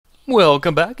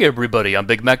Welcome back, everybody. I'm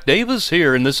BigMacDavis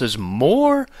here, and this is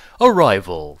more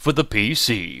Arrival for the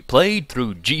PC, played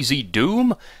through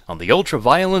GZDoom on the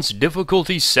Ultra-Violence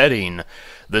difficulty setting.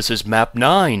 This is Map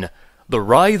 9, the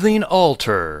Writhing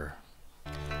Altar.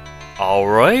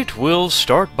 Alright, we'll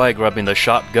start by grabbing the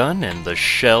shotgun and the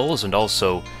shells, and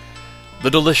also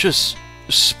the delicious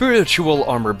spiritual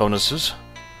armor bonuses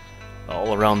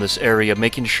all around this area,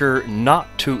 making sure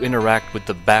not to interact with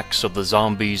the backs of the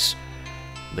zombies.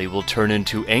 They will turn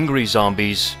into angry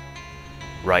zombies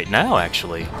right now,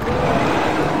 actually.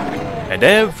 And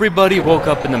everybody woke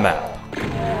up in the map.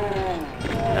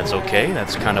 That's okay,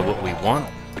 that's kind of what we want.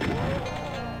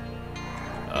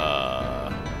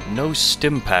 No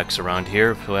stim packs around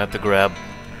here. We'll have to grab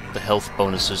the health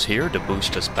bonuses here to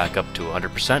boost us back up to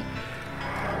 100%.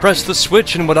 Press the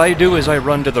switch, and what I do is I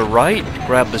run to the right,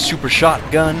 grab the super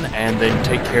shotgun, and then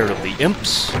take care of the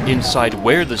imps inside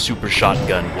where the super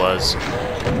shotgun was.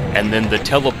 And then the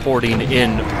teleporting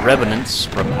in revenants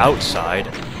from outside.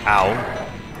 Ow.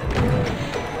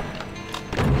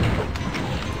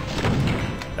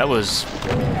 That was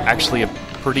actually a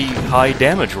pretty high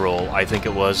damage roll, I think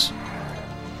it was.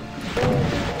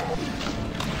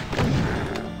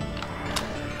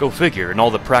 Go figure, in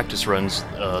all the practice runs,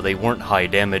 they weren't high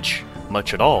damage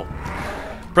much at all.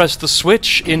 Press the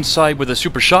switch inside where the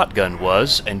super shotgun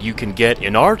was, and you can get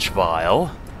an arch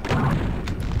vial,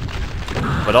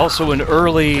 but also an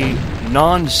early,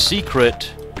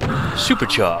 non-secret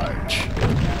Supercharge.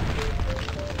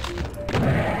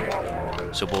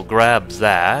 So we'll grab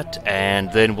that,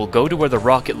 and then we'll go to where the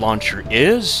rocket launcher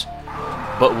is,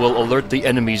 but we'll alert the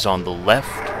enemies on the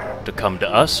left to come to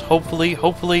us,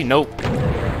 hopefully, nope.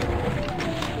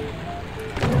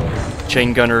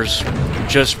 Chain gunners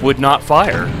just would not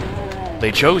fire.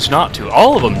 They chose not to.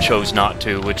 All of them chose not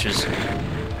to, which is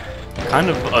kind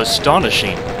of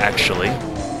astonishing, actually.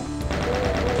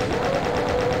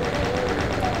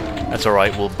 That's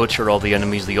alright, we'll butcher all the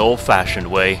enemies the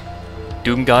old-fashioned way.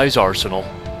 Doom Guy's arsenal.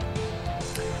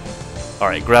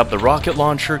 Alright, grab the rocket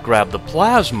launcher, grab the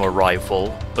plasma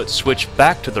rifle, but switch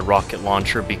back to the rocket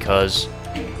launcher because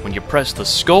when you press the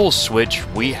skull switch,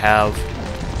 we have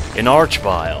an arch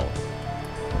vial.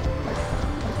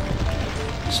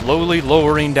 Slowly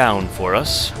lowering down for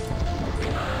us.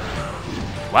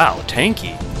 Wow,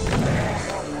 tanky.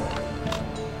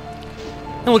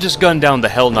 And we'll just gun down the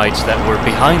Hell Knights that were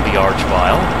behind the arch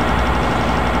vial.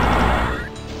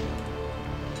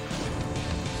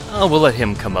 Oh, we'll let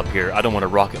him come up here. I don't want to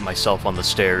rocket myself on the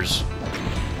stairs.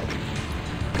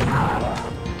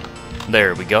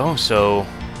 There we go. So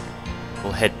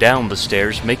we'll head down the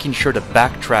stairs, making sure to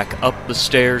backtrack up the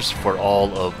stairs for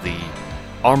all of the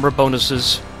armor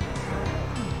bonuses.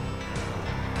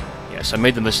 Yes, I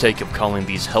made the mistake of calling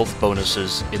these health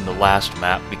bonuses in the last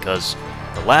map because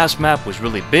the last map was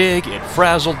really big, it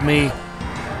frazzled me,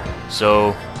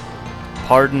 so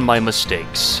pardon my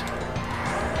mistakes.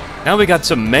 Now we got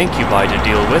some Mancubi to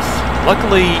deal with.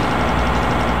 Luckily,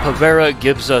 Pavera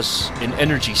gives us an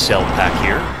energy cell pack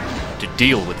here to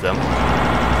deal with them.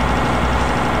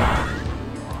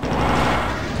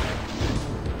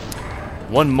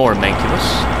 One more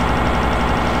Mancubus.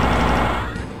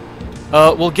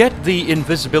 We'll get the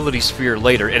invisibility sphere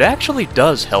later. It actually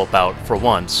does help out for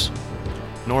once.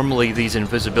 Normally these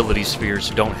invisibility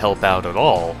spheres don't help out at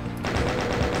all.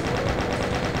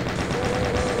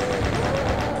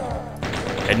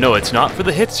 And no, it's not for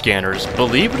the hit scanners,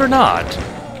 believe it or not.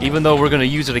 Even though we're going to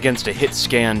use it against a hit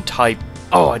scan type...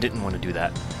 Oh, I didn't want to do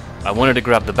that. I wanted to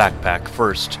grab the backpack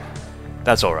first.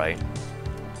 That's alright.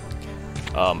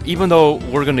 Even though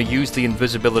we're going to use the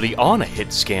invisibility on a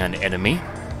hit scan enemy,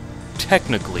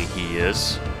 technically he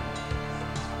is.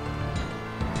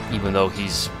 Even though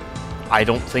he's... I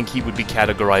don't think he would be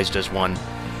categorized as one.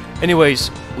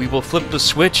 Anyways, we will flip the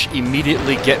switch,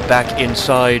 immediately get back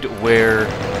inside where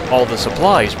all the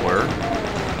supplies were.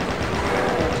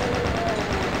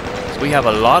 So we have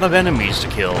a lot of enemies to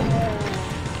kill.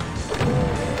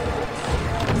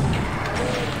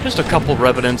 Just a couple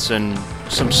revenants and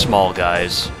some small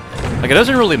guys. Like, it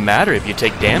doesn't really matter if you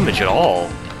take damage at all.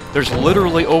 There's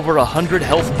literally over 100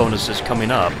 health bonuses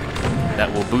coming up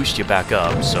that will boost you back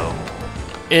up, so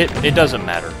it doesn't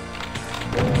matter.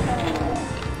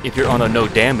 If you're on a no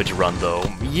damage run, though,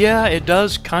 yeah, it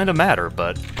does kind of matter,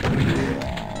 but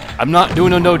I'm not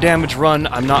doing a no damage run.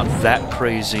 I'm not that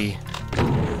crazy.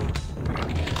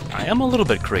 I am a little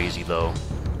bit crazy, though.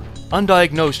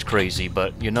 Undiagnosed crazy,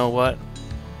 but you know what?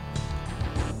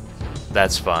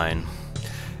 That's fine.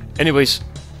 Anyways,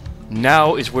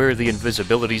 now is where the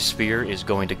invisibility sphere is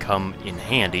going to come in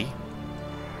handy.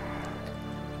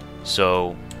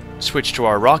 So switch to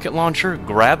our rocket launcher,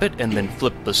 grab it, and then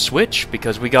flip the switch,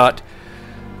 because we got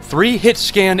 3 hit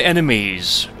scan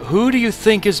enemies. Who do you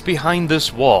think is behind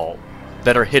this wall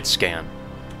that are hit scan?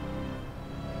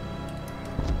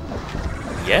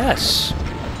 Yes.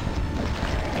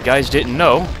 You guys didn't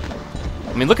know.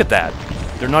 I mean, look at that.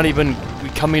 They're not even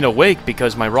becoming awake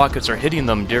because my rockets are hitting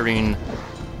them during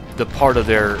the part of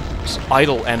their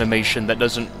idle animation that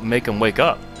doesn't make them wake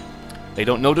up. They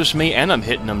don't notice me, and I'm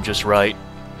hitting them just right.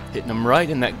 Hitting them right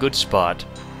in that good spot.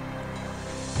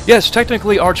 Yes,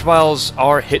 technically Archviles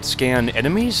are hit scan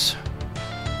enemies,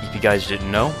 if you guys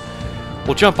didn't know.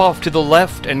 We'll jump off to the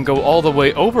left and go all the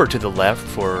way over to the left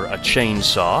for a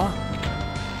chainsaw.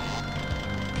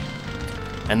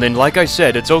 And then, like I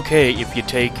said, it's okay if you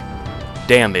take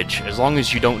damage, as long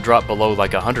as you don't drop below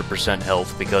like 100%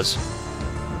 health, because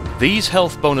these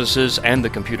health bonuses, and the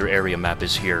computer area map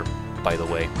is here, by the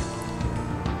way.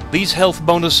 These health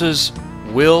bonuses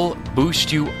will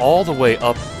boost you all the way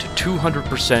up to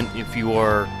 200% if you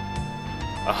are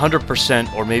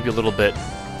 100% or maybe a little bit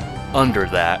under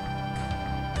that.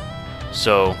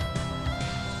 So,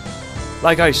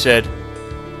 like I said,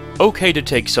 okay to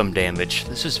take some damage.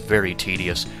 This is very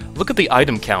tedious. Look at the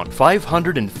item count,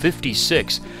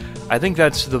 556. I think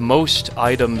that's the most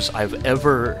items I've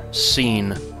ever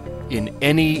seen in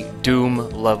any Doom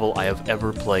level I have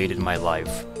ever played in my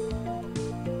life.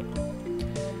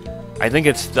 I think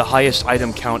it's the highest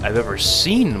item count I've ever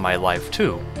seen in my life,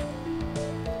 too.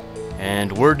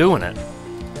 And we're doing it.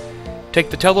 Take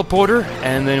the teleporter,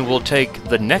 and then we'll take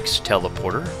the next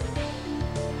teleporter.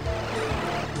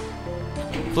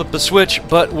 Flip the switch,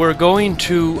 but we're going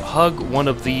to hug one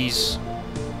of these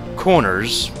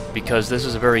corners, because this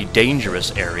is a very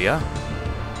dangerous area.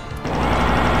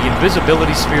 The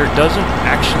invisibility sphere doesn't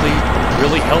actually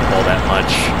really help all that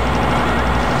much.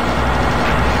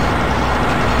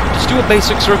 Just do a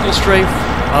basic circle strafe.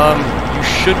 You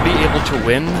should be able to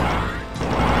win.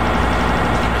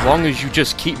 As long as you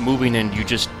just keep moving and you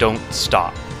just don't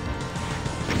stop.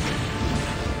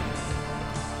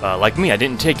 Like me, I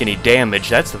didn't take any damage.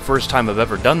 That's the first time I've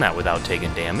ever done that without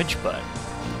taking damage, but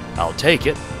I'll take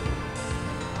it.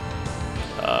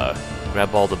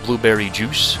 Grab all the blueberry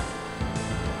juice.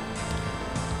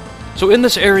 So in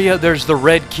this area, there's the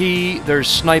red key, there's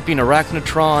sniping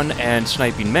Arachnotron and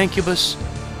sniping Mancubus.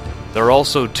 There are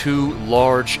also 2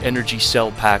 large energy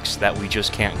cell packs that we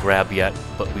just can't grab yet,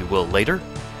 but we will later.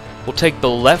 We'll take the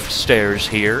left stairs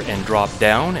here and drop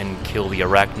down and kill the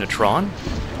Arachnotron.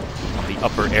 The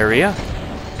upper area.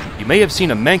 You may have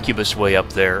seen a Mancubus way up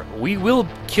there. We will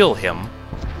kill him.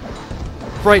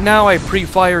 Right now I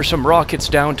pre-fire some rockets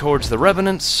down towards the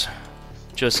Revenants,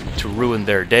 just to ruin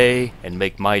their day and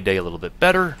make my day a little bit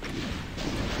better.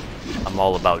 I'm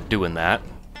all about doing that.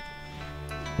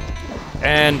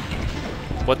 And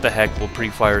what the heck, we'll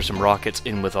pre-fire some rockets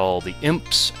in with all the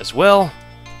imps as well.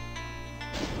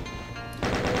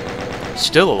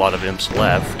 Still a lot of imps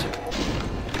left.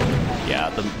 Yeah,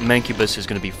 the Mancubus is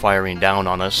going to be firing down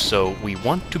on us, so we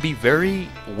want to be very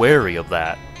wary of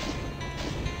that.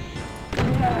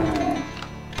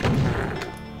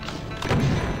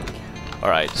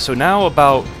 Alright, so now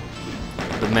about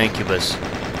the Mancubus.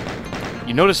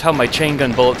 You notice how my chain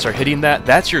gun bullets are hitting that?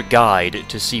 That's your guide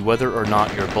to see whether or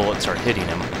not your bullets are hitting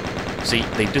him. See,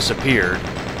 they disappeared,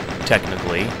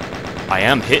 technically. I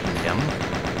am hitting him.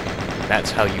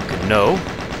 That's how you can know.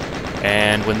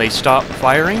 And when they stop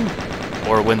firing,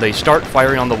 or when they start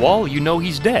firing on the wall, you know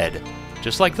he's dead.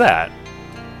 Just like that.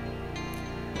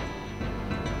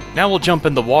 Now we'll jump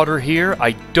in the water here.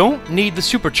 I don't need the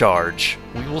Supercharge.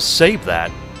 We will save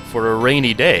that for a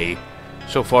rainy day.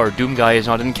 So far, Doom Guy has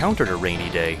not encountered a rainy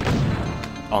day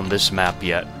on this map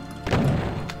yet.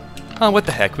 Oh, what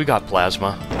the heck, we got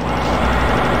plasma.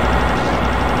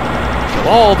 Kill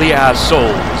all the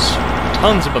assholes.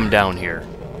 Tons of them down here.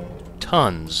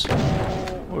 Tons.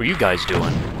 What are you guys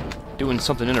doing? Doing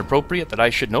something inappropriate that I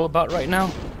should know about right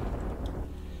now?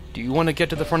 Do you want to get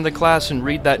to the front of the class and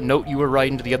read that note you were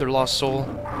writing to the other lost soul?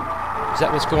 Is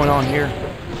that what's going on here?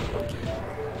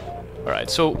 Alright,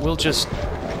 so we'll just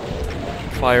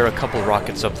fire a couple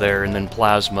rockets up there and then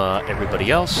plasma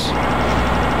everybody else.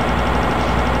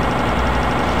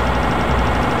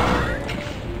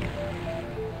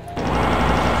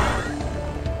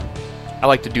 I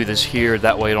like to do this here,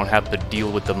 that way I don't have to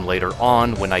deal with them later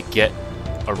on when I get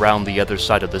around the other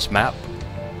side of this map.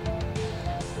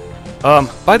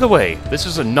 By the way, this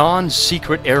is a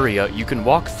non-secret area. You can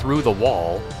walk through the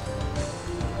wall,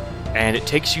 and it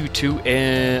takes you to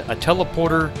a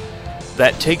teleporter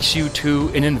that takes you to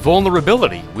an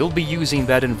invulnerability. We'll be using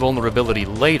that invulnerability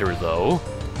later, though.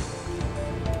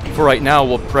 For right now,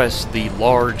 we'll press the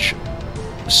large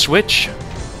switch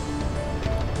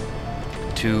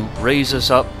to raise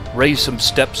some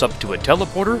steps up to a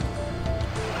teleporter.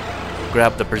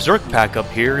 Grab the Berserk pack up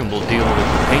here, and we'll deal with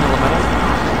the Pain Elemental.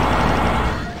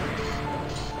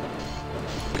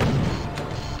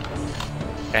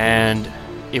 And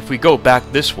if we go back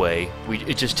this way,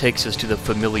 it just takes us to the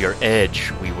familiar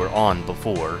edge we were on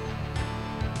before.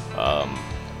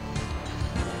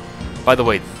 By the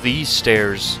way, these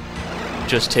stairs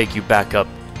just take you back up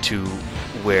to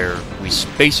where we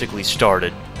basically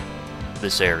started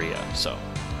this area, so.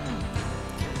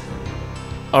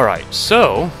 Alright,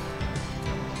 so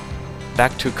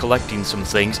back to collecting some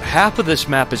things. Half of this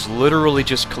map is literally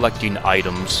just collecting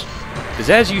items,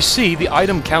 because as you see, the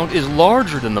item count is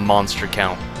larger than the monster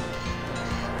count.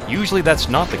 Usually that's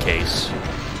not the case.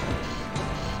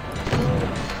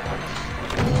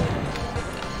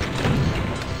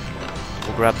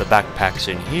 We'll grab the backpacks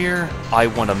in here. I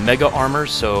want a mega armor,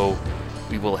 so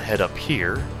we will head up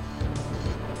here.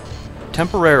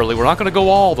 Temporarily, we're not going to go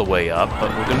all the way up, but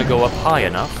we're going to go up high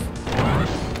enough.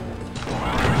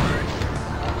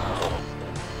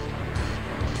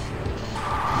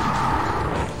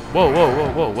 Whoa, whoa,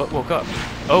 whoa, whoa, what woke up?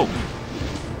 Oh!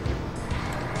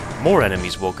 More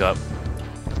enemies woke up.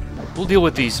 We'll deal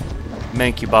with these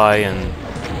Mancubi and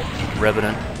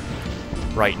Revenant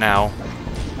right now.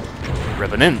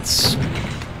 Revenants.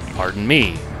 Pardon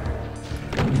me.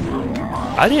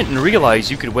 I didn't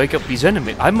realize you could wake up these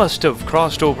enemies. I must have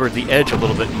crossed over the edge a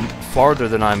little bit farther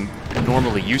than I'm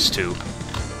normally used to.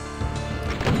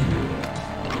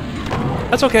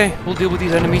 That's okay. We'll deal with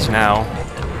these enemies now.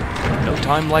 No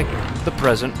time like the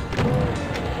present.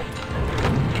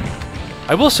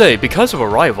 I will say, because of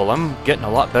Arrival, I'm getting a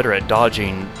lot better at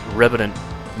dodging Revenant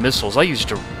missiles. I used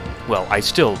to... well, I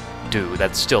still do.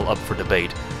 That's still up for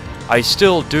debate. I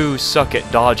still do suck at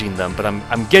dodging them, but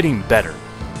I'm getting better.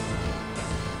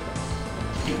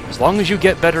 As long as you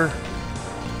get better,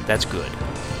 that's good.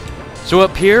 So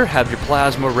up here, have your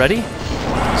plasma ready.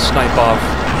 Snipe off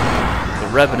the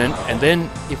Revenant, and then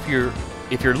if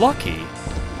you're lucky,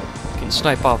 you can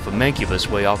snipe off a Mancubus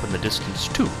way off in the distance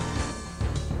too.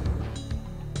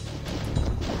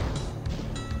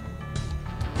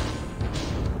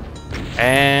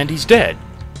 And he's dead.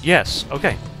 Yes,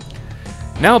 okay.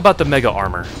 Now about the Mega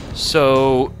Armor.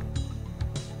 So,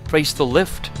 face the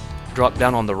lift, drop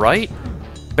down on the right,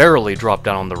 barely drop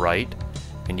down on the right,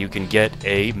 and you can get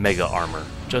a Mega Armor,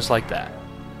 just like that.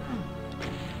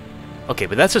 Okay,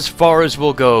 but that's as far as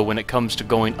we'll go when it comes to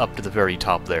going up to the very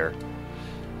top there.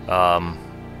 Oh,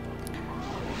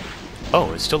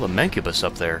 it's still a Mancubus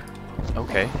up there.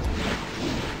 Okay.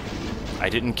 I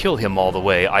didn't kill him all the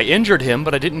way. I injured him,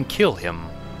 but I didn't kill him.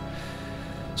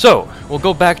 So, we'll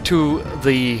go back to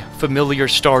the familiar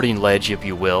starting ledge, if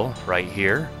you will, right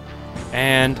here.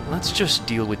 And let's just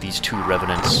deal with these two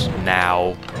Revenants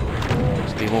now,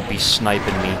 so they won't be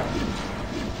sniping me.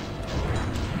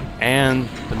 And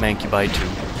the Mancubi too.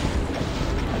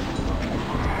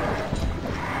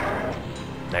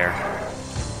 There.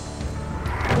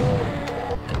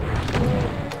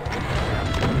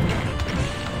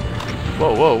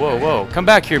 Whoa, whoa, whoa, whoa. Come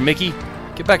back here, Mickey.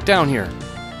 Get back down here.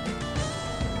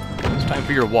 It's time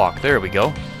for your walk. There we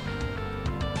go.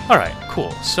 Alright,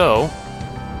 cool. So,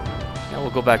 now we'll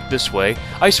go back this way.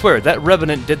 I swear, that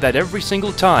Revenant did that every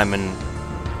single time, and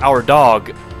our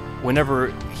dog,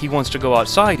 whenever he wants to go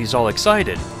outside, he's all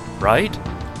excited, right?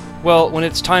 Well, when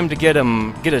it's time to get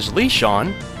his leash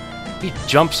on, he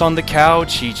jumps on the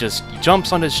couch, he just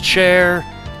jumps on his chair.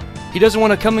 He doesn't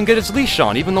want to come and get his leash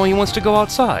on, even though he wants to go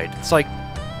outside. It's like,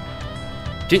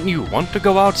 didn't you want to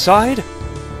go outside?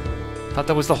 Thought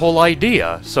that was the whole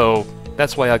idea, so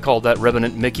that's why I called that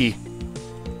Revenant Mickey.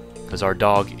 Because our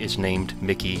dog is named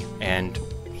Mickey, and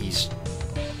he's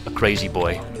a crazy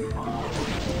boy.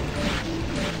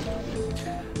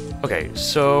 Okay,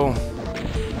 so...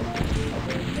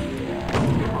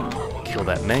 kill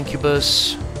that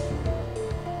Mancubus.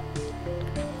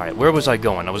 Alright, where was I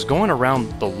going? I was going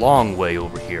around the long way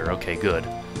over here. Okay, good.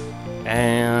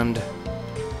 And...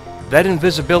 that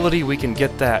invisibility, we can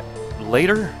get that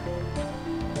later?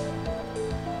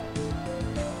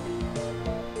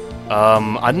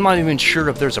 I'm not even sure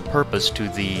if there's a purpose to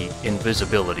the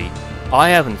invisibility. I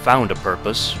haven't found a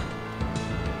purpose.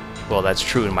 Well, that's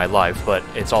true in my life, but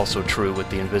it's also true with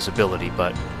the invisibility,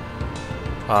 but...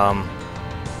 I'm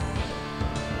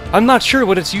not sure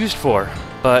what it's used for,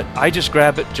 but I just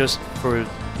grab it just for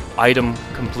item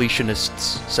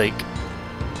completionist's sake.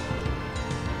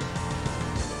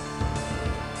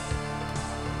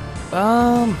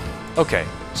 Okay,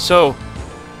 so...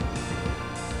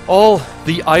 all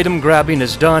the item grabbing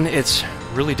is done. It's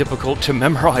really difficult to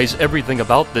memorize everything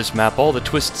about this map, all the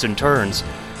twists and turns.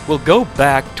 We'll go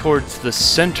back towards the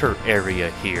center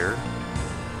area here.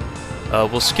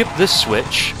 We'll skip this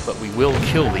switch, but we will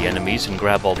kill the enemies and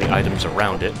grab all the items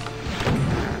around it.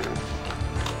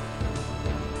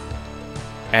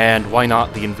 And why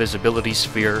not the invisibility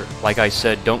sphere? Like I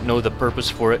said, don't know the purpose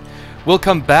for it. We'll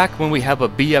come back when we have a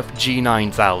BFG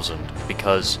 9000,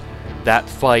 because that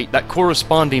fight, that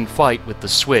corresponding fight with the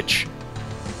switch,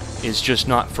 is just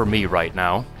not for me right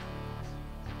now.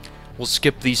 We'll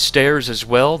skip these stairs as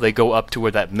well. They go up to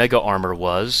where that mega armor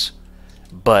was,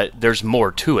 but there's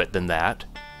more to it than that.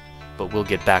 But we'll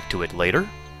get back to it later.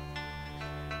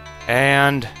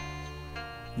 And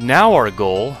now our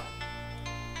goal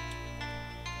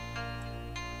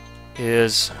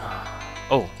is...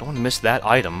 Oh, don't want to miss that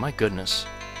item, my goodness.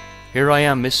 Here I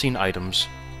am missing items.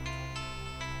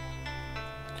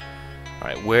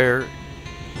 Alright, where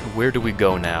do we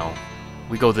go now?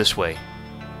 We go this way.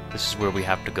 This is where we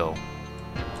have to go.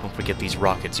 Don't forget these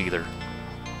rockets either.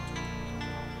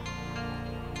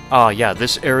 Ah, yeah,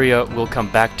 this area we'll come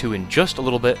back to in just a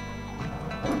little bit.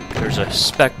 There's a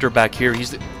Spectre back here.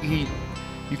 You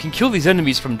can kill these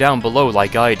enemies from down below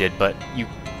like I did, but you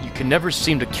can never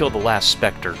seem to kill the last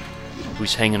Spectre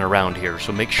who's hanging around here,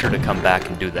 so make sure to come back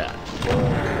and do that.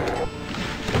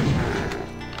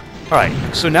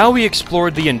 Alright, so now we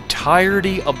explored the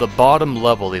entirety of the bottom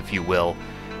level, if you will.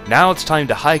 Now it's time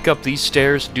to hike up these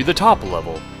stairs, do the top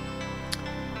level.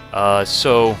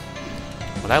 So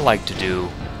what I like to do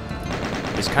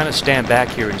is kind of stand back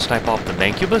here and snipe off the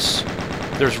Mancubus.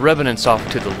 There's Revenants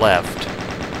off to the left,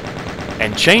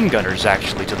 and Chain Gunners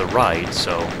actually to the right,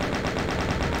 so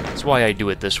that's why I do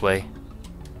it this way.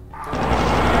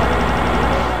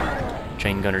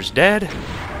 Chain Gunner's dead,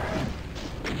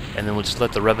 and then we'll just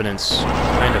let the Revenants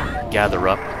kind of gather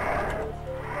up,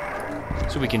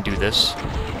 so we can do this.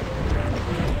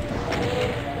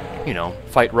 You know,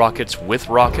 fight rockets with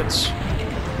rockets.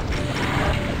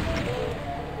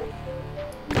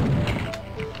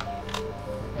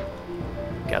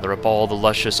 Gather up all the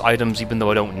luscious items, even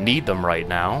though I don't need them right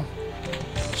now,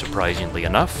 surprisingly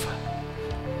enough.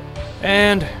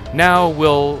 And now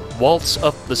we'll waltz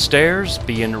up the stairs,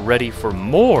 being ready for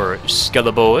more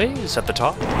Skelebays at the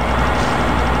top.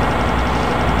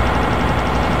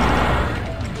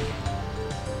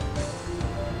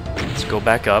 Let's go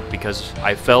back up, because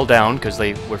I fell down because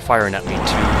they were firing at me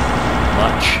too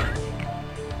much.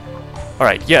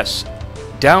 Alright, yes.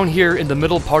 Down here in the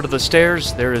middle part of the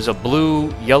stairs, there is a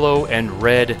blue, yellow, and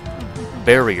red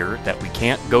barrier that we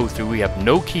can't go through. We have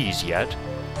no keys yet.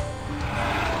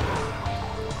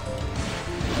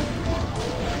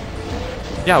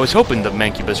 Yeah, I was hoping the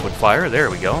Mancubus would fire.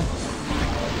 There we go.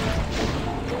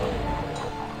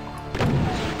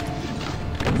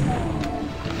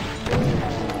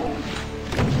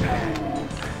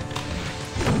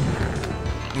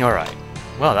 Alright.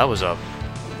 Well, that was a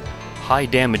high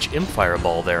damage imp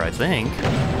fireball there, I think.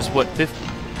 It was what, 50?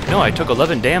 No, I took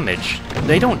 11 damage.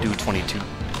 They don't do 22.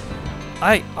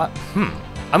 I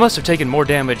must have taken more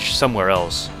damage somewhere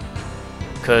else.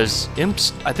 Because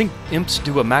imps, I think imps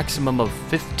do a maximum of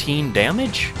 15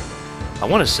 damage? I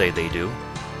want to say they do.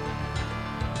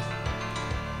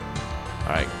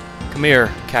 Alright, come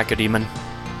here, Cacodemon.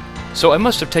 So I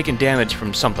must have taken damage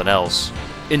from something else,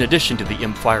 in addition to the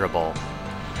imp fireball,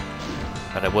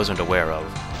 that I wasn't aware of.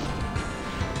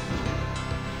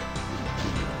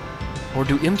 Or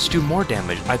do imps do more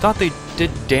damage? I thought they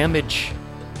did damage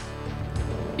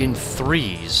in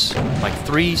threes. Like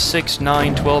 3, 6,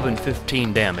 9, 12, and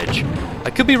 15 damage. I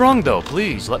could be wrong though,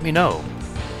 please let me know.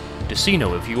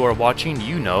 Decino, if you are watching,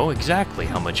 you know exactly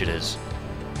how much it is.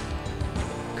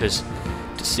 Because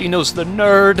Decino's the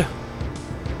nerd.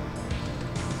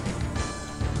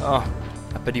 Oh,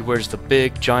 I bet he wears the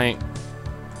big, giant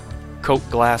Coke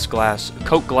glass glasses.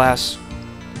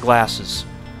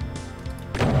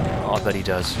 Oh, I bet he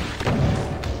does.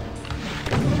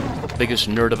 The biggest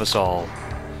nerd of us all.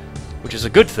 Which is a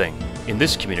good thing in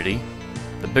this community.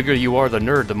 The bigger you are the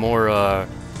nerd, the more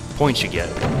points you get.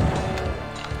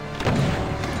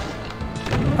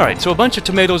 Alright, so a bunch of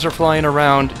tomatoes are flying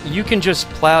around. You can just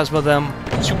plasma them,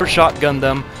 super shotgun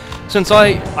them. Since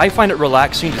I find it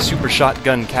relaxing to super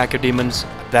shotgun Cacodemons,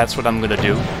 that's what I'm gonna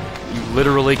do. You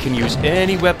literally can use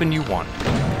any weapon you want.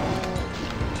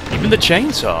 Even the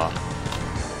chainsaw.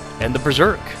 And the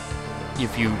berserk,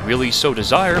 if you really so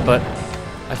desire, but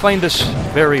I find this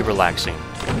very relaxing.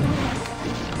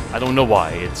 I don't know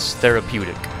why, it's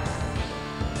therapeutic.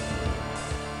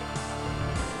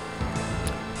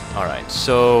 Alright,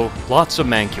 so lots of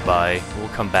Mancubi, we'll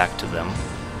come back to them.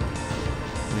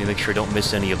 Let me make sure I don't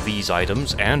miss any of these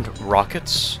items. And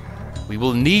rockets. We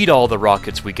will need all the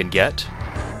rockets we can get.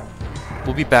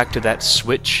 We'll be back to that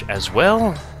switch as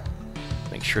well.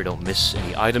 Make sure I don't miss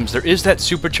any items. There is that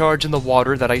supercharge in the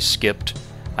water that I skipped.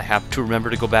 I have to remember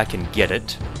to go back and get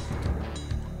it.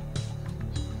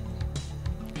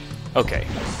 Okay.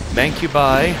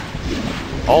 Mancubi.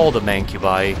 All the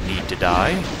Mancubi need to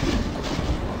die.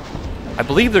 I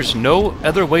believe there's no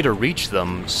other way to reach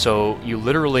them, so you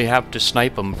literally have to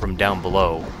snipe them from down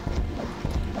below.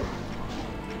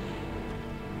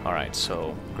 Alright,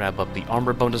 so grab up the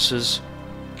armor bonuses.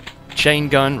 Chain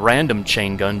gun, random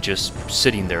chain gun, just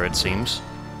sitting there it seems.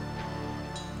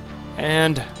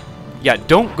 And, yeah,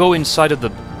 don't go inside of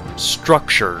the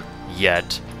structure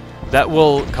yet. That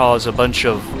will cause a bunch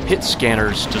of hit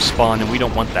scanners to spawn, and we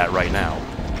don't want that right now.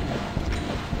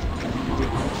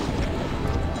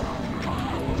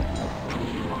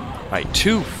 Alright,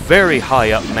 two very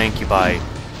high up Mancubi.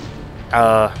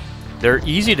 They're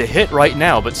easy to hit right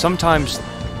now, but sometimes,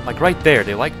 like right there,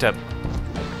 they like to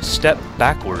step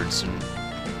backwards. And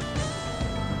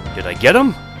did I get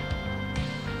him?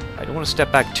 I don't want to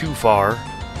step back too far.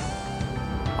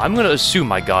 I'm going to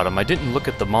assume I got him. I didn't look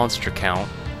at the monster count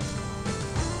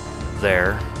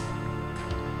there.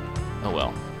 Oh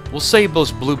well. We'll save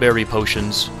those blueberry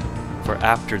potions for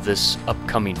after this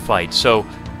upcoming fight. So,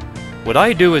 what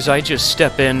I do is I just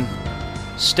step in,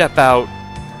 step out,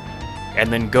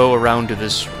 and then go around to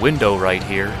this window right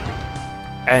here.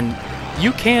 And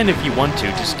you can, if you want to,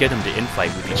 just get them to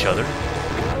infight with each other.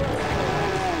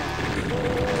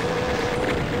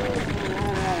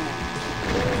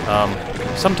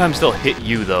 Sometimes they'll hit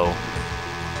you, though.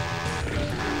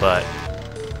 But,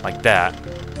 like that.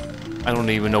 I don't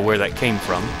even know where that came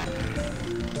from.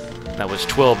 That was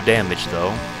 12 damage,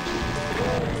 though.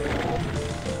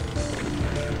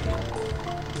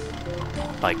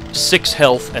 Like, 6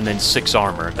 health and then 6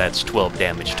 armor. That's 12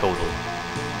 damage total.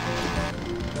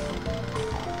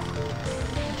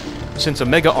 Since a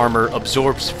Mega Armor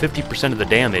absorbs 50% of the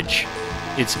damage,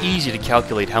 it's easy to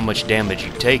calculate how much damage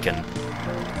you've taken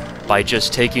by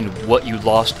just taking what you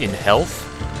lost in health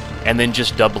and then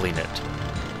just doubling it.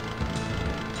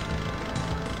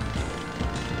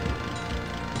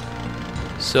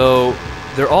 So,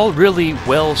 they're all really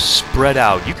well spread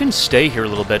out. You can stay here a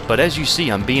little bit, but as you see,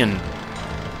 I'm being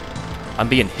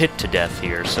hit to death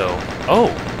here, so... Oh!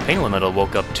 Pain Elemental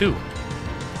woke up too.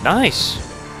 Nice!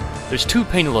 There's 2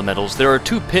 Pain Elementals. There are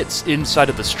 2 pits inside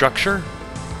of the structure.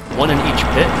 1 in each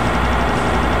pit.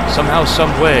 Somehow,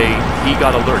 some way, he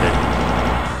got alerted.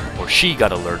 Or she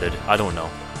got alerted. I don't know.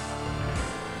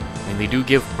 I mean, they do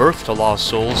give birth to lost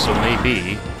souls, so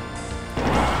maybe...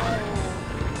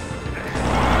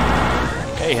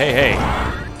 Hey, hey, hey.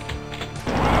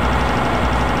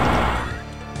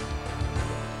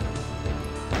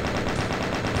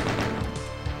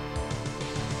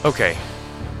 Okay.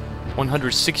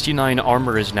 169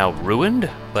 armor is now ruined,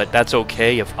 but that's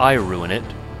okay if I ruin it.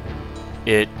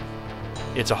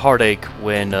 It's a heartache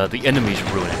when the enemies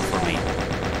ruin it for me.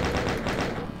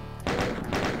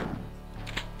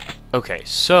 Okay,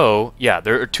 so, yeah,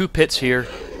 there are 2 pits here.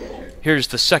 Here's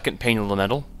the second Pain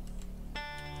Elemental.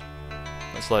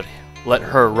 Let's let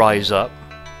her rise up.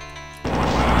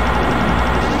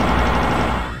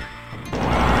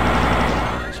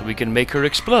 So we can make her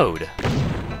explode.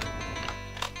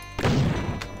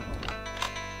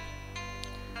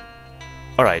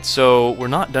 Alright, so we're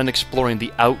not done exploring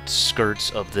the outskirts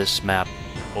of this map,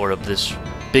 or of this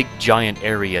big giant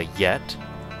area yet.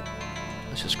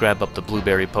 Let's just grab up the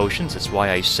blueberry potions, that's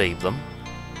why I saved them.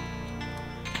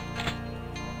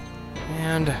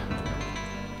 And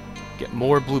get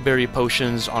more blueberry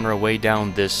potions on our way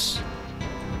down this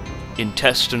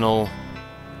intestinal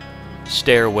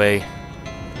stairway.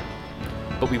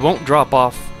 But we won't drop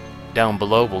off down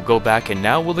below, we'll go back and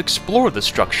now we'll explore the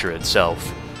structure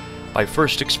itself by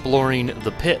first exploring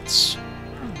the pits.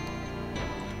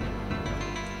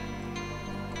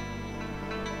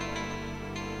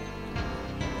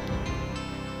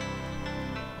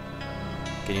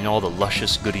 Getting all the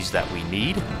luscious goodies that we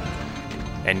need.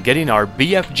 And getting our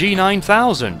BFG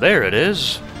 9000. There it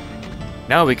is.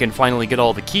 Now we can finally get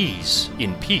all the keys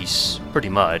in peace, pretty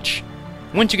much.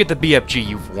 Once you get the BFG,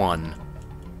 you've won.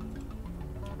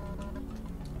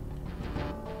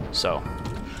 So,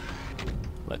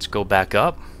 let's go back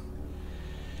up.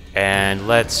 And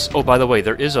let's... Oh, by the way,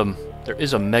 there is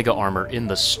a Mega Armor in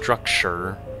the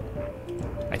structure.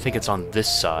 I think it's on this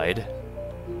side.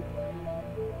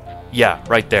 Yeah,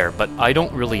 right there. But I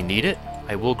don't really need it.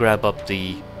 I will grab up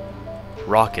the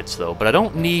rockets, though. But I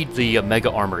don't need the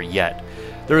Mega Armor yet.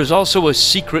 There is also a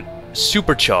secret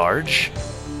Supercharge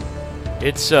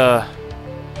It's,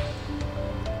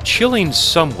 chilling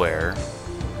somewhere.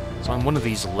 It's on one of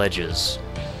these ledges.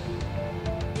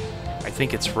 I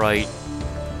think it's right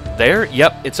there?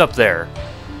 Yep, it's up there.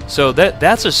 So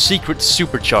that's a secret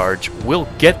supercharge. We'll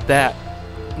get that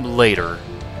later.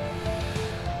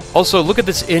 Also, look at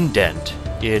this indent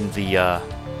in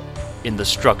the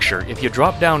structure. If you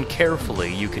drop down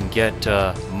carefully, you can get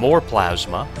more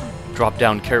plasma. Drop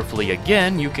down carefully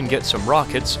again, you can get some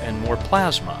rockets and more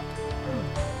plasma.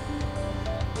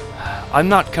 I'm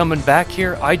not coming back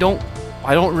here. I don't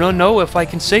really know if I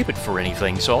can save it for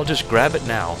anything, so I'll just grab it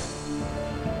now.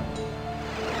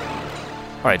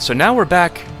 Alright, so now we're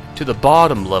back to the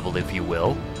bottom level, if you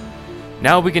will.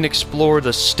 Now we can explore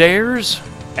the stairs,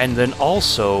 and then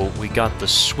also we got the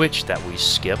switch that we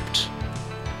skipped.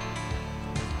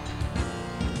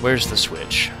 Where's the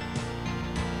switch?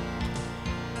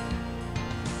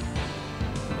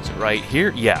 Is it right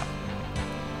here? Yeah.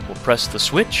 We'll press the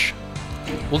switch.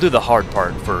 We'll do the hard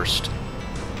part first.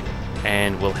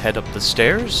 And we'll head up the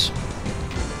stairs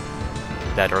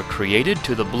that are created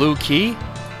to the blue key.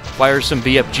 Fire some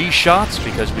BFG shots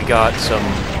because we got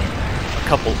a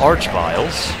couple arch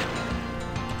vials.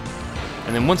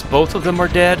 And then once both of them are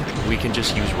dead, we can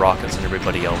just use rockets and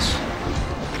everybody else.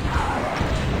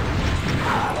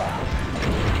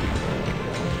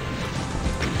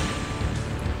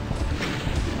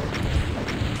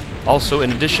 Also,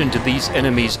 in addition to these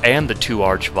enemies and the 2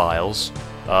 arch vials,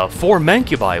 4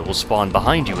 mancubi will spawn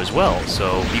behind you as well,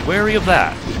 so be wary of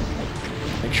that.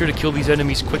 Make sure to kill these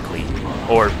enemies quickly.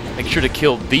 Or make sure to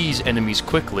kill these enemies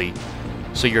quickly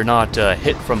so you're not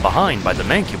hit from behind by the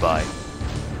mancubi.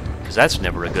 Because that's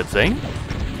never a good thing.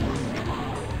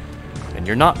 And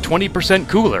you're not 20%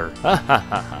 cooler. Ha ha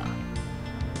ha ha.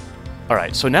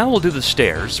 Alright, so now we'll do the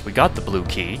stairs. We got the blue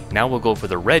key. Now we'll go for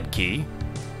the red key.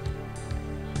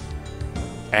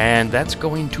 And that's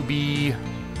going to be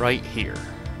right here.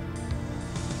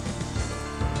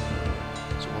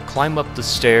 So we'll climb up the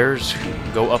stairs,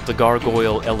 go up the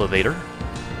gargoyle elevator.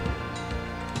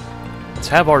 Let's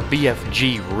have our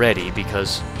BFG ready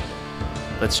because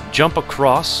let's jump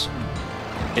across.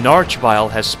 An archvile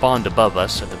has spawned above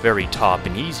us at the very top,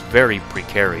 and he's very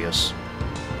precarious.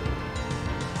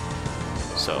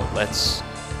 So let's...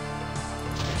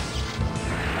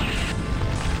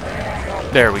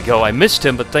 There we go. I missed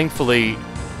him, but thankfully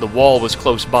the wall was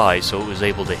close by, so it was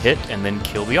able to hit and then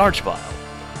kill the archvile.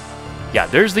 Yeah,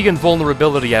 there's the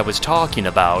invulnerability I was talking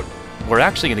about. We're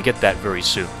actually going to get that very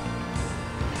soon.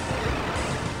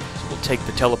 So we'll take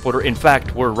the teleporter. In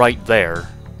fact, we're right there.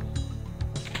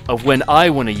 Of when I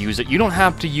want to use it. You don't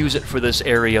have to use it for this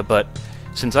area, but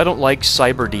since I don't like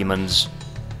cyber demons,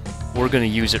 we're going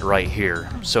to use it right here.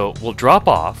 So we'll drop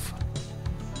off.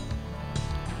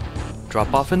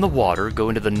 Drop off in the water, go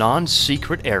into the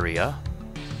non-secret area.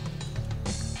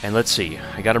 And let's see,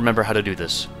 I gotta remember how to do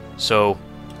this. So,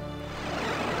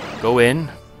 go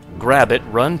in, grab it,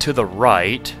 run to the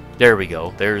right. There we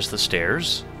go, there's the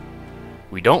stairs.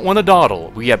 We don't want to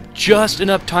dawdle. We have just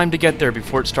enough time to get there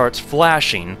before it starts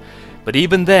flashing. But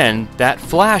even then, that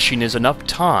flashing is enough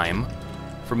time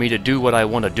for me to do what I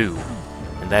want to do.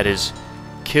 And that is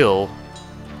kill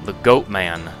the goat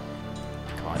man.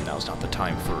 Come on, now's not the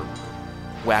time for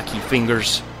wacky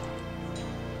fingers.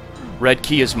 Red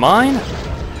key is mine.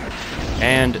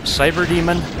 And Cyber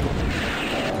Demon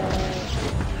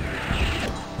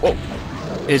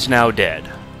is now dead.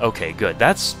 Okay, good.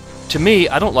 That's, to me,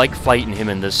 I don't like fighting him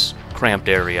in this cramped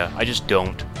area. I just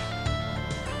don't.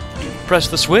 Press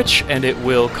the switch, and it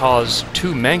will cause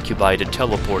 2 mancubi to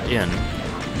teleport in.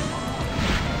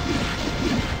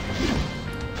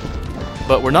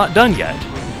 But we're not done yet,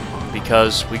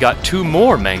 because we got 2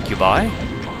 more mancubi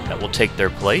that will take their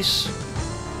place.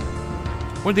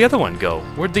 Where'd the other one go?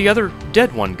 Where'd the other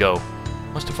dead one go?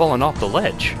 Must have fallen off the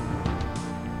ledge.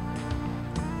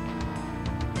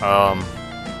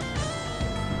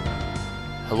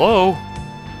 Hello?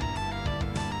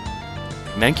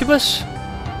 Mancubus?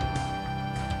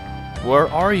 Where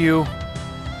are you?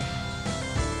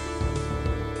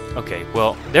 Okay,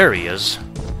 well, there he is.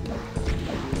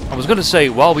 I was gonna say,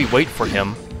 while we wait for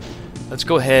him, let's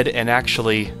go ahead and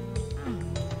actually...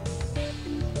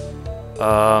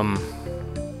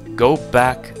 go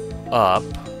back up.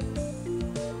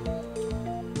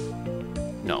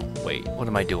 No, wait, what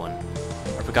am I doing?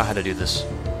 I forgot how to do this.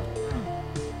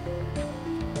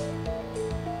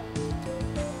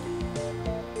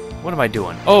 What am I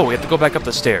doing? Oh, we have to go back up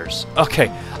the stairs. Okay,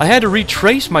 I had to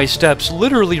retrace my steps,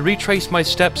 literally retrace my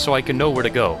steps so I can know where to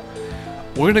go.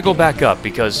 We're gonna go back up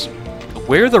because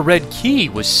where the red key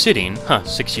was sitting...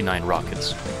 69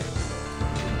 rockets.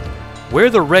 Where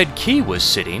the red key was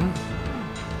sitting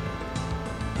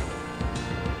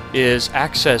is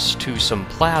access to some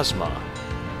plasma.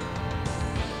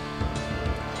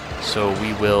 So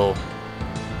we will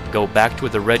go back to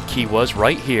where the red key was,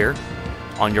 right here.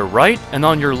 On your right and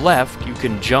on your left, you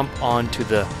can jump onto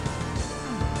the...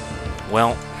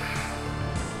 Well,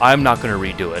 I'm not going to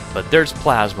redo it, but there's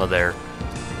plasma there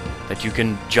that you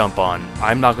can jump on.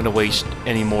 I'm not going to waste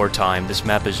any more time. This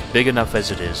map is big enough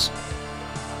as it is.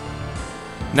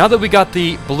 Now that we got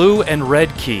the blue and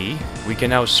red key, we can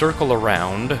now circle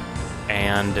around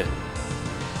and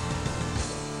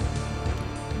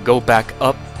go back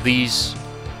up these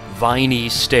viney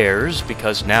stairs,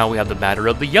 because now we have the matter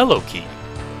of the yellow key.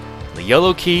 The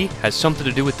yellow key has something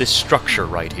to do with this structure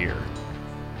right here.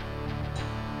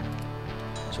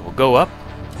 So we'll go up,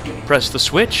 press the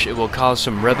switch. It will cause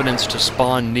some revenants to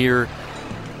spawn near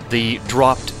the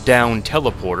dropped down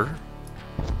teleporter.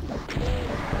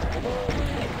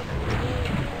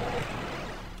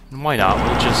 And why not?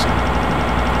 We'll just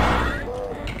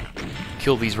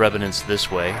kill these revenants this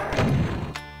way.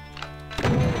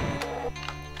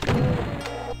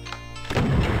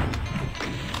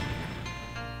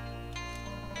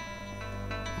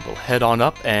 We'll head on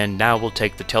up, and now we'll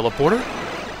take the teleporter.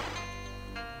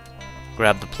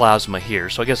 Grab the plasma here,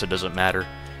 so I guess it doesn't matter.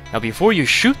 Now before you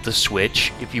shoot the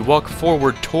switch, if you walk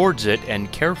forward towards it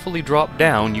and carefully drop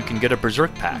down, you can get a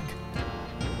berserk pack.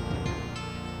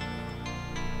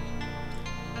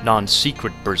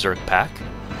 Non-secret berserk pack.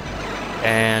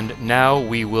 And now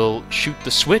we will shoot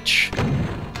the switch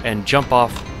and jump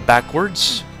off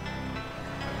backwards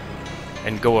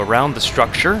and go around the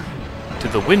structure to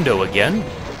the window again,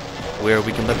 where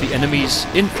we can let the enemies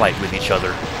infight with each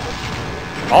other.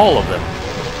 All of them.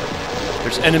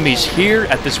 There's enemies here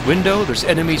at this window. There's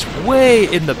enemies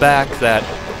way in the back that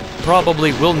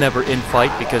probably will never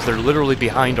infight because they're literally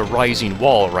behind a rising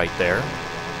wall right there.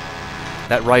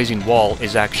 That rising wall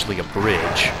is actually a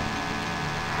bridge.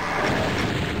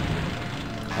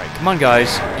 Alright, come on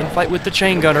guys. Infight with the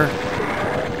chain gunner.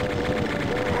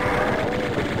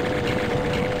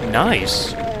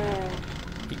 Nice.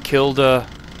 He killed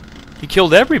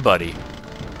everybody.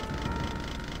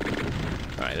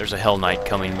 Alright, there's a Hell Knight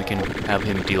coming. We can have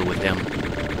him deal with him.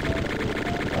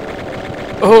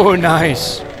 Oh,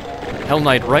 nice! Hell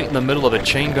Knight right in the middle of a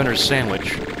chain gunner's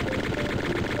sandwich.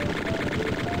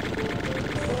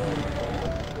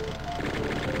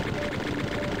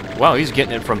 Wow, he's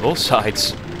getting it from both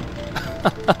sides.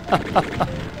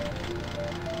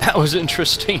 That was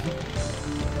interesting.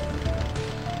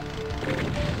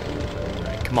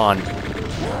 Alright, come on.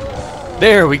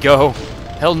 There we go!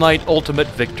 Hell Knight Ultimate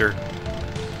Victor.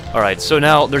 Alright, so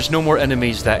now there's no more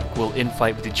enemies that will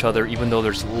infight with each other, even though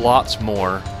there's lots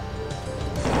more.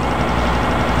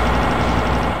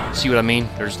 See what I mean?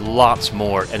 There's lots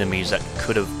more enemies that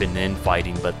could have been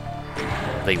infighting, but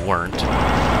they weren't.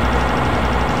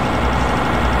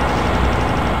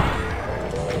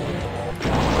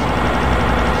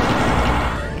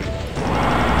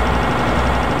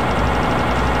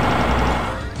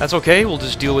 That's okay, we'll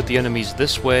just deal with the enemies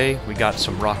this way. We got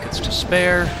some rockets to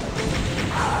spare.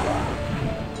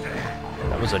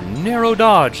 That was a narrow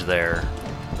dodge there.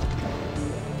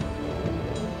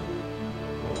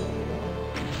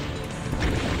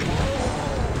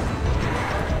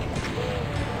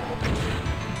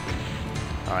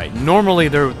 Alright, normally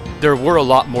there were a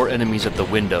lot more enemies at the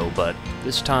window, but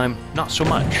this time, not so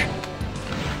much.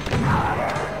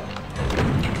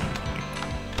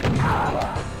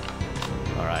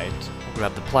 Alright, we'll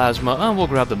grab the plasma. Oh, we'll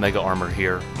grab the mega armor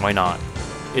here. Why not?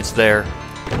 It's there.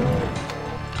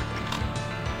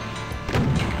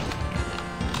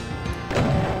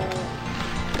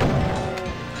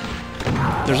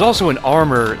 There's also an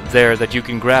armor there that you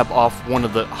can grab off one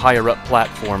of the higher up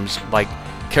platforms, like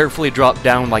carefully drop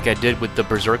down like I did with the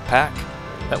Berserk pack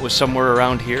that was somewhere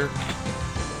around here.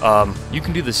 You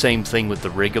can do the same thing with the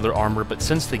regular armor, but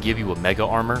since they give you a mega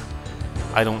armor,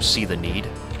 I don't see the need.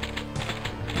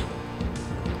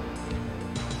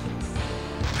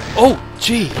 Oh,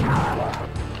 gee!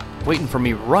 Waiting for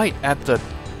me right at the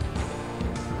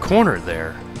corner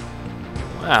there.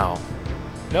 Wow.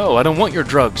 No, I don't want your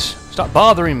drugs. Stop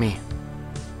bothering me.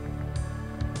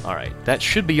 Alright, that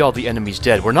should be all the enemies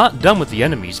dead. We're not done with the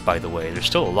enemies, by the way. There's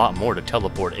still a lot more to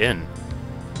teleport in.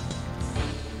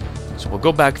 So we'll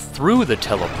go back through the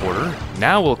teleporter.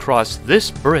 Now we'll cross this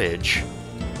bridge.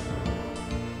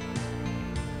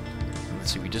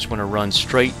 Let's see, we just want to run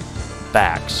straight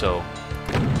back. So,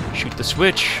 shoot the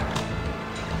switch.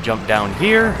 Jump down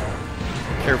here.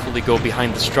 Carefully go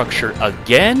behind the structure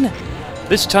again.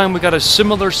 This time we got a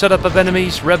similar setup of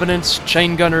enemies, revenants,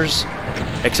 chain gunners,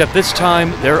 except this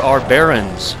time there are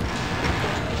barons.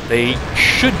 they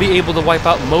should be able to wipe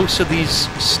out most of these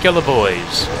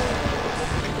Skelleboys.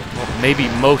 Well, maybe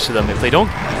most of them if they don't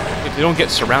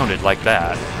get surrounded like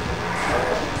that.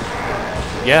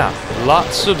 Yeah,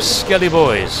 lots of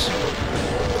Skelleboys.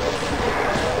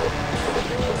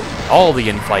 All the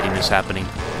infighting is happening.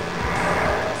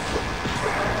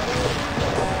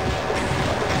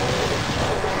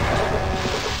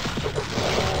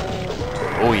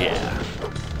 Oh yeah.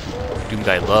 Doom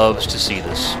Guy loves to see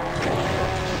this.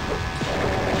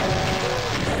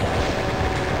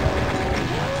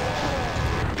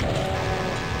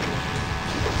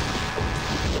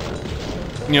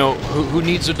 You know, who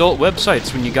needs adult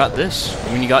websites when you got this?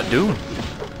 When you got Doom?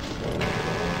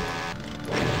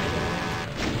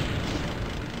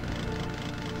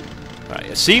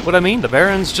 Alright, see what I mean? The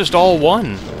Baron's just all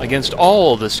one against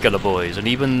all the Skelleboys, and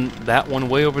even that one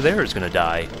way over there is gonna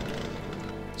die.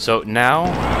 So now, we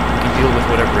can deal with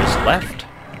whatever is left.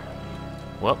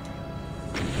 Well,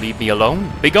 leave me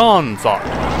alone. Begone, thought!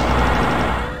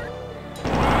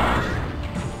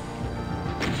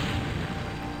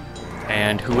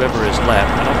 And whoever is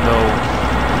left, I don't know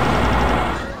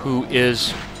who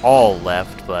is all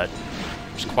left, but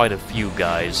there's quite a few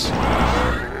guys.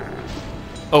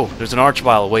 Oh, there's an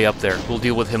Archvile way up there. We'll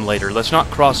deal with him later. Let's not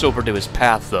cross over to his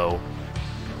path, though.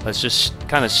 Let's just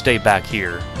kind of stay back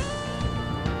here.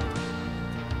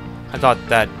 I thought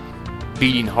that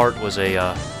Beating Heart was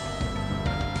an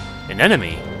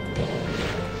enemy.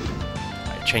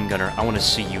 Right, Chain Gunner, I want to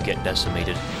see you get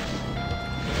decimated.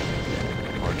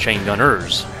 Or Chain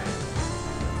Gunners.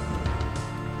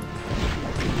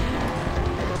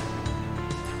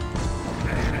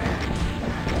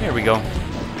 There we go.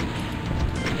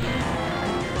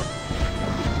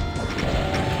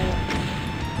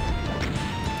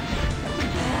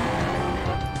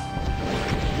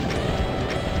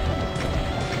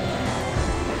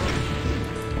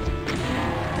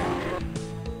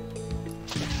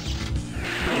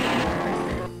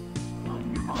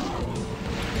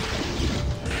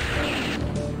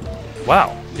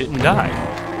 Wow, didn't die.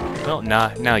 Well,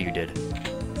 now you did.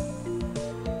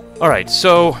 Alright,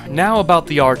 so now about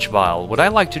the Archvile. What I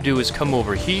like to do is come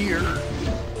over here,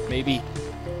 maybe,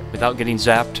 without getting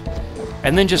zapped,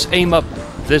 and then just aim up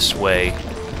this way.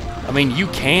 I mean, you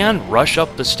can rush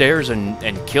up the stairs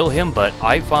and kill him, but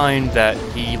I find that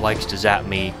he likes to zap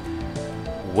me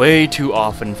way too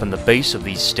often from the base of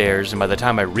these stairs, and by the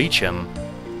time I reach him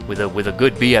with a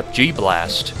good BFG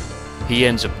blast, he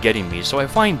ends up getting me, so I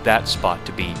find that spot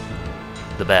to be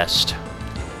the best.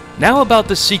 Now about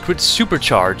the secret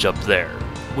supercharge up there.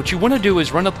 What you want to do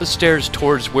is run up the stairs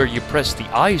towards where you press the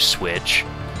I switch,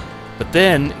 but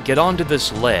then get onto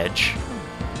this ledge.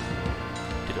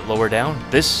 Did it lower down?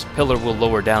 This pillar will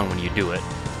lower down when you do it.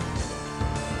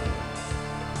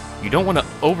 You don't want to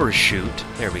overshoot.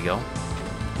 There we go.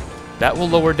 That will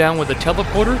lower down with a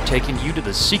teleporter, taking you to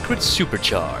the secret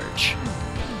supercharge.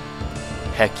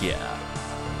 Heck yeah.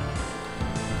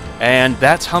 And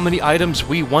that's how many items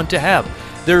we want to have.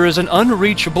 There is an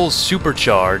unreachable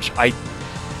supercharge.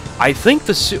 I think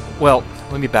well,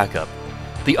 let me back up.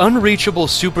 The unreachable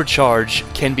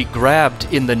supercharge can be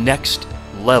grabbed in the next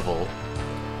level,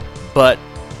 but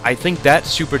I think that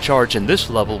supercharge in this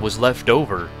level was left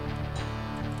over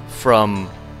from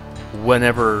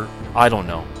whenever, I don't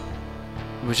know.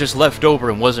 It was just left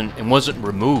over and wasn't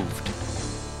removed.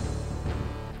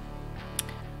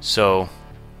 So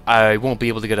I won't be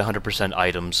able to get 100%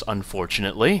 items,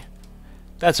 unfortunately.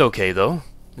 That's okay, though.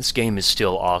 This game is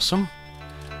still awesome.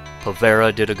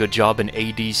 Pavera did a good job, and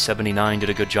AD79 did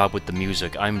a good job with the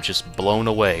music. I'm just blown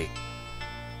away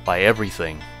by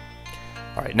everything.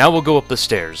 Alright, now we'll go up the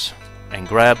stairs and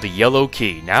grab the yellow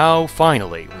key. Now,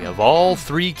 finally, we have all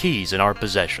 3 keys in our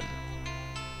possession.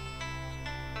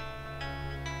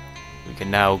 We can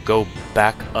now go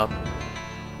back up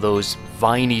those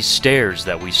viney stairs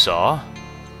that we saw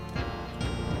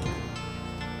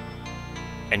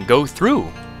and go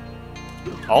through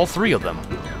all 3 of them.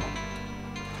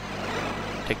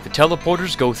 Take the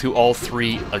teleporters, go through all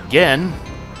 3 again.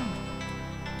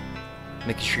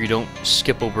 Making sure you don't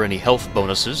skip over any health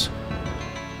bonuses.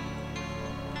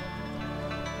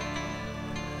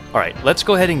 Alright, let's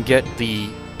go ahead and get the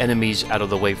enemies out of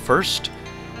the way first.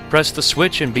 Press the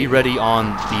switch and be ready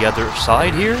on the other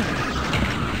side here.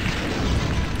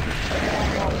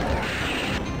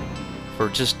 For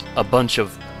just a bunch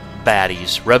of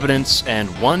baddies. Revenants and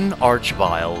 1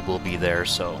 Archvile will be there,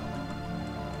 so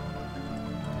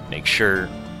make sure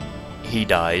he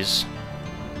dies.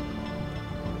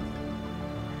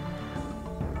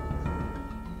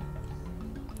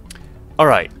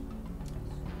 Alright.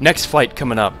 Next fight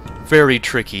coming up. Very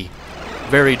tricky.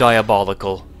 Very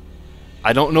diabolical.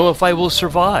 I don't know if I will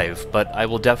survive, but I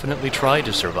will definitely try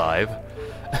to survive.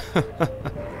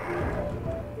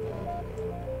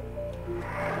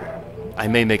 I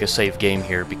may make a save game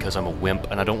here because I'm a wimp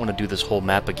and I don't want to do this whole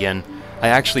map again. I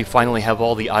actually finally have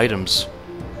all the items.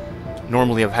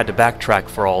 Normally I've had to backtrack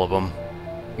for all of them.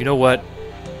 You know what?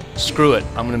 Screw it.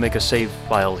 I'm going to make a save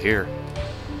file here.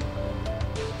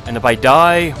 And if I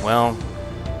die, well,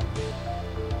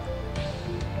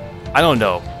 I don't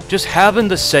know. Just having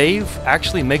the save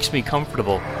actually makes me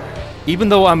comfortable. Even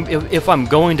though if I'm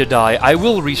going to die, I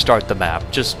will restart the map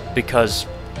just because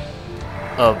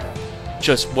of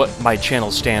just what my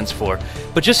channel stands for.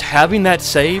 But just having that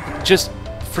save, just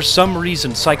for some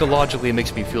reason, psychologically, it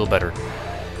makes me feel better.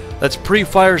 Let's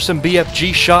pre-fire some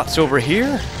BFG shots over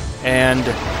here, and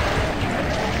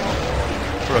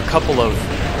for a couple of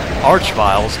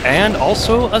Archviles, and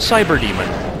also a Cyber Demon.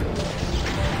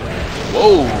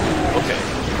 Whoa! Okay,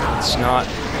 let's not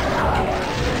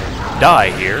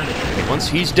die here. Okay, once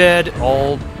he's dead,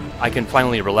 I can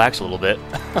finally relax a little bit.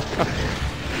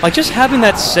 Like, just having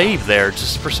that save there,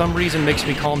 just for some reason, makes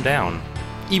me calm down.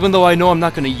 Even though I know I'm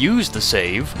not going to use the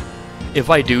save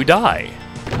if I do die.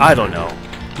 I don't know.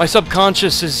 My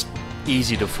subconscious is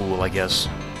easy to fool, I guess.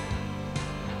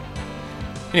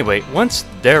 Anyway, once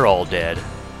they're all dead,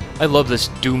 I love this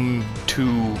Doom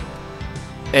 2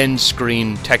 end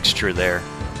screen texture there.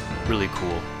 Really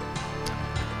cool.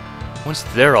 Once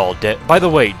they're all dead... By the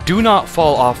way, do not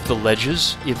fall off the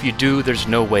ledges. If you do, there's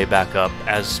no way back up.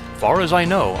 As far as I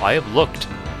know, I have looked.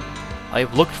 I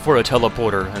have looked for a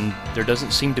teleporter, and there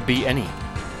doesn't seem to be any.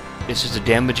 This is a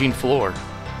damaging floor.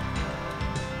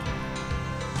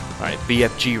 Alright,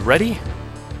 BFG ready.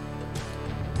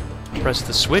 Press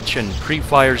the switch and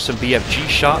pre-fire some BFG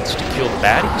shots to kill the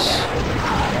baddies.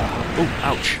 Oh,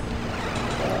 ouch.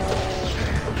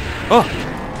 Oh!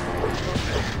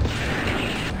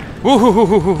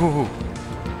 Woohoo!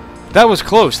 That was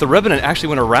close. The Revenant actually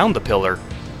went around the pillar,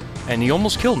 and he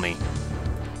almost killed me.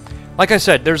 Like I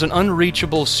said, there's an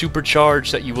unreachable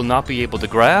supercharge that you will not be able to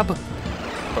grab,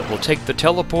 but we'll take the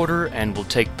teleporter, and we'll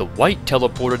take the white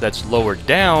teleporter that's lower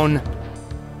down,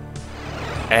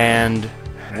 and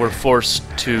we're forced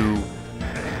to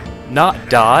not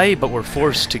die, but we're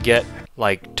forced to get,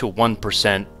 like, to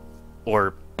 1%,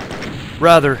 or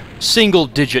rather,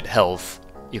 single-digit health,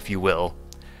 if you will.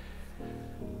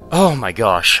 Oh my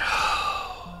gosh.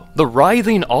 The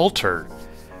Writhing Altar.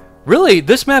 Really,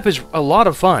 this map is a lot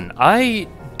of fun. I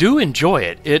do enjoy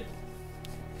it.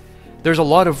 There's a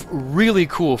lot of really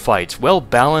cool fights,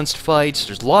 well-balanced fights,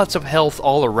 there's lots of health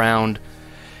all around.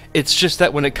 It's just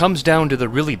that when it comes down to the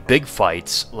really big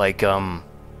fights, like, the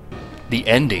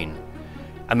ending,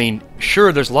 I mean,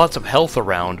 sure, there's lots of health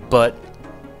around, but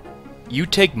you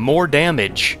take more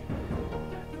damage,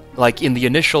 like in the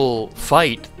initial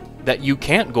fight, that you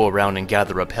can't go around and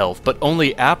gather up health, but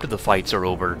only after the fights are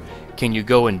over can you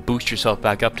go and boost yourself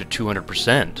back up to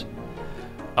 200%.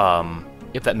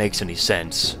 If that makes any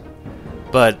sense.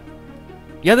 But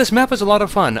yeah, this map is a lot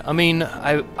of fun. I mean,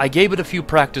 I gave it a few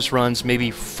practice runs,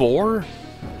 maybe 4,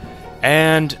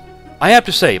 and I have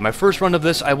to say, my first run of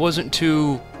this, I wasn't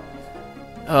too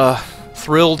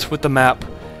thrilled with the map.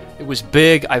 It was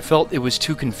big, I felt it was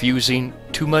too confusing,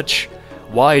 too much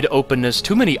wide openness,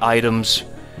 too many items.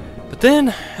 But then,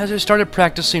 as I started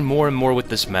practicing more and more with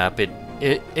this map,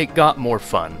 it got more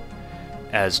fun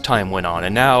as time went on.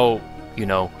 And now, you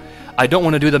know, I don't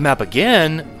want to do the map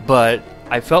again, but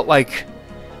I felt like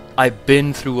I've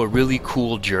been through a really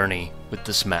cool journey with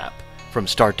this map from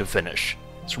start to finish.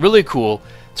 It's really cool.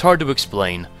 It's hard to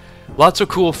explain. Lots of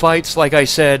cool fights, like I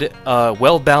said,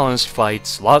 well-balanced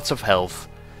fights, lots of health.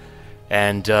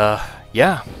 And,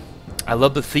 yeah, I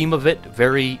love the theme of it,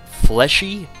 very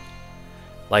fleshy.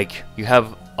 Like, you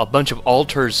have a bunch of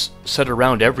altars set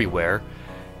around everywhere,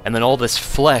 and then all this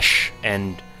flesh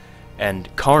and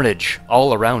carnage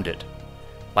all around it.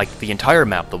 Like, the entire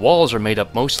map, the walls are made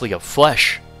up mostly of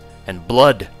flesh and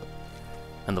blood,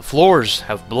 and the floors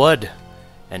have blood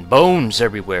and bones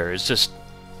everywhere. It's just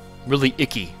really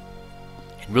icky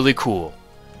and really cool.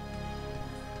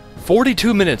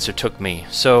 42 minutes it took me,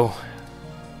 so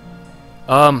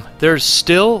there's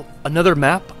still another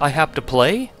map I have to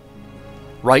play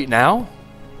right now,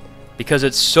 because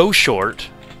it's so short,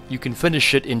 you can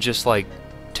finish it in just like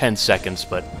 10 seconds,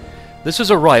 but this is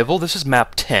Arrival, this is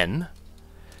map 10.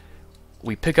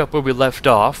 We pick up where we left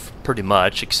off, pretty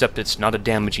much, except it's not a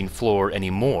damaging floor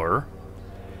anymore.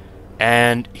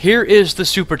 And here is the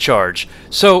Supercharge.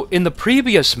 So, in the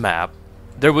previous map,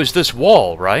 there was this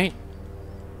wall, right?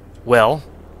 Well,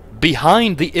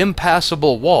 behind the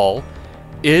impassable wall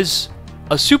is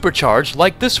a Supercharge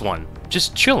like this one,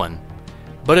 just chillin'.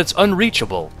 but it's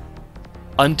unreachable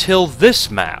until this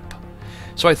map.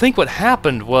 So I think what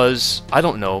happened was, I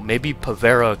don't know, maybe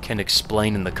Pavera can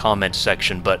explain in the comments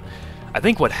section, but I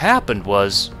think what happened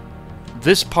was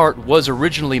this part was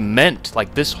originally meant,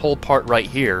 like this whole part right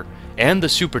here, and the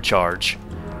Supercharge,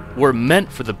 were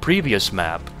meant for the previous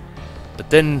map, but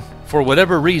then, for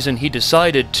whatever reason, he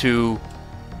decided to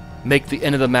make the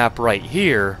end of the map right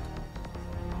here,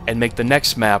 and make the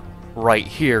next map right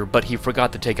here, but he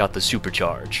forgot to take out the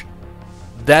Supercharge.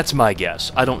 That's my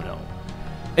guess. I don't know.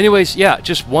 Anyways, yeah,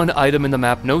 just one item in the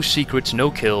map, no secrets, no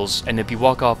kills, and if you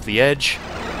walk off the edge,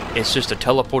 it's just a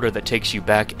teleporter that takes you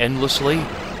back endlessly.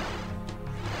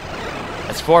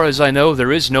 As far as I know,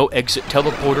 there is no exit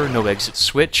teleporter, no exit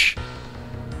switch,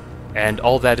 and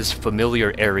all that is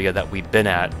familiar area that we've been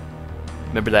at.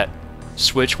 Remember that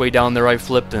switch way down there I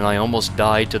flipped and I almost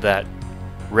died to that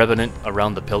revenant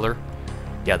around the pillar?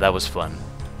 Yeah, that was fun.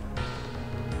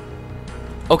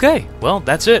 Okay, well,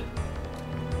 that's it.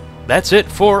 That's it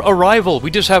for Arrival.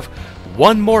 We just have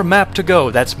one more map to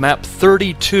go. That's map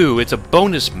 32. It's a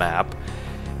bonus map.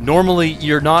 Normally,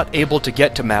 you're not able to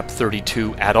get to map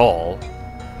 32 at all.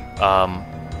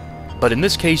 But in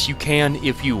this case, you can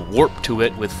if you warp to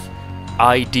it with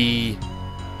ID...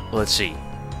 Well, let's see.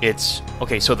 It's...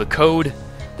 Okay, so the code...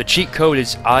 The cheat code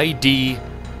is ID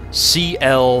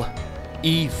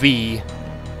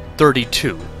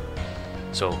CLEV32.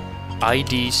 So,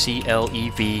 ID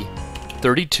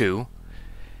CLEV32.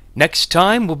 Next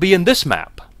time will be in this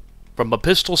map, from a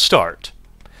pistol start.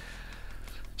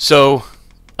 So,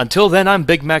 until then, I'm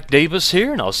BigMacDavis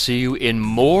here, and I'll see you in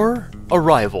more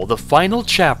Arrival. The final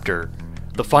chapter,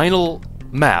 the final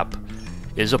map,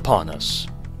 is upon us.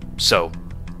 So,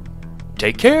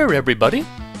 take care, everybody.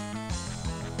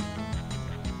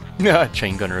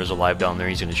 Chain Gunner is alive down there.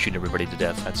 He's going to shoot everybody to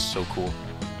death. That's so cool.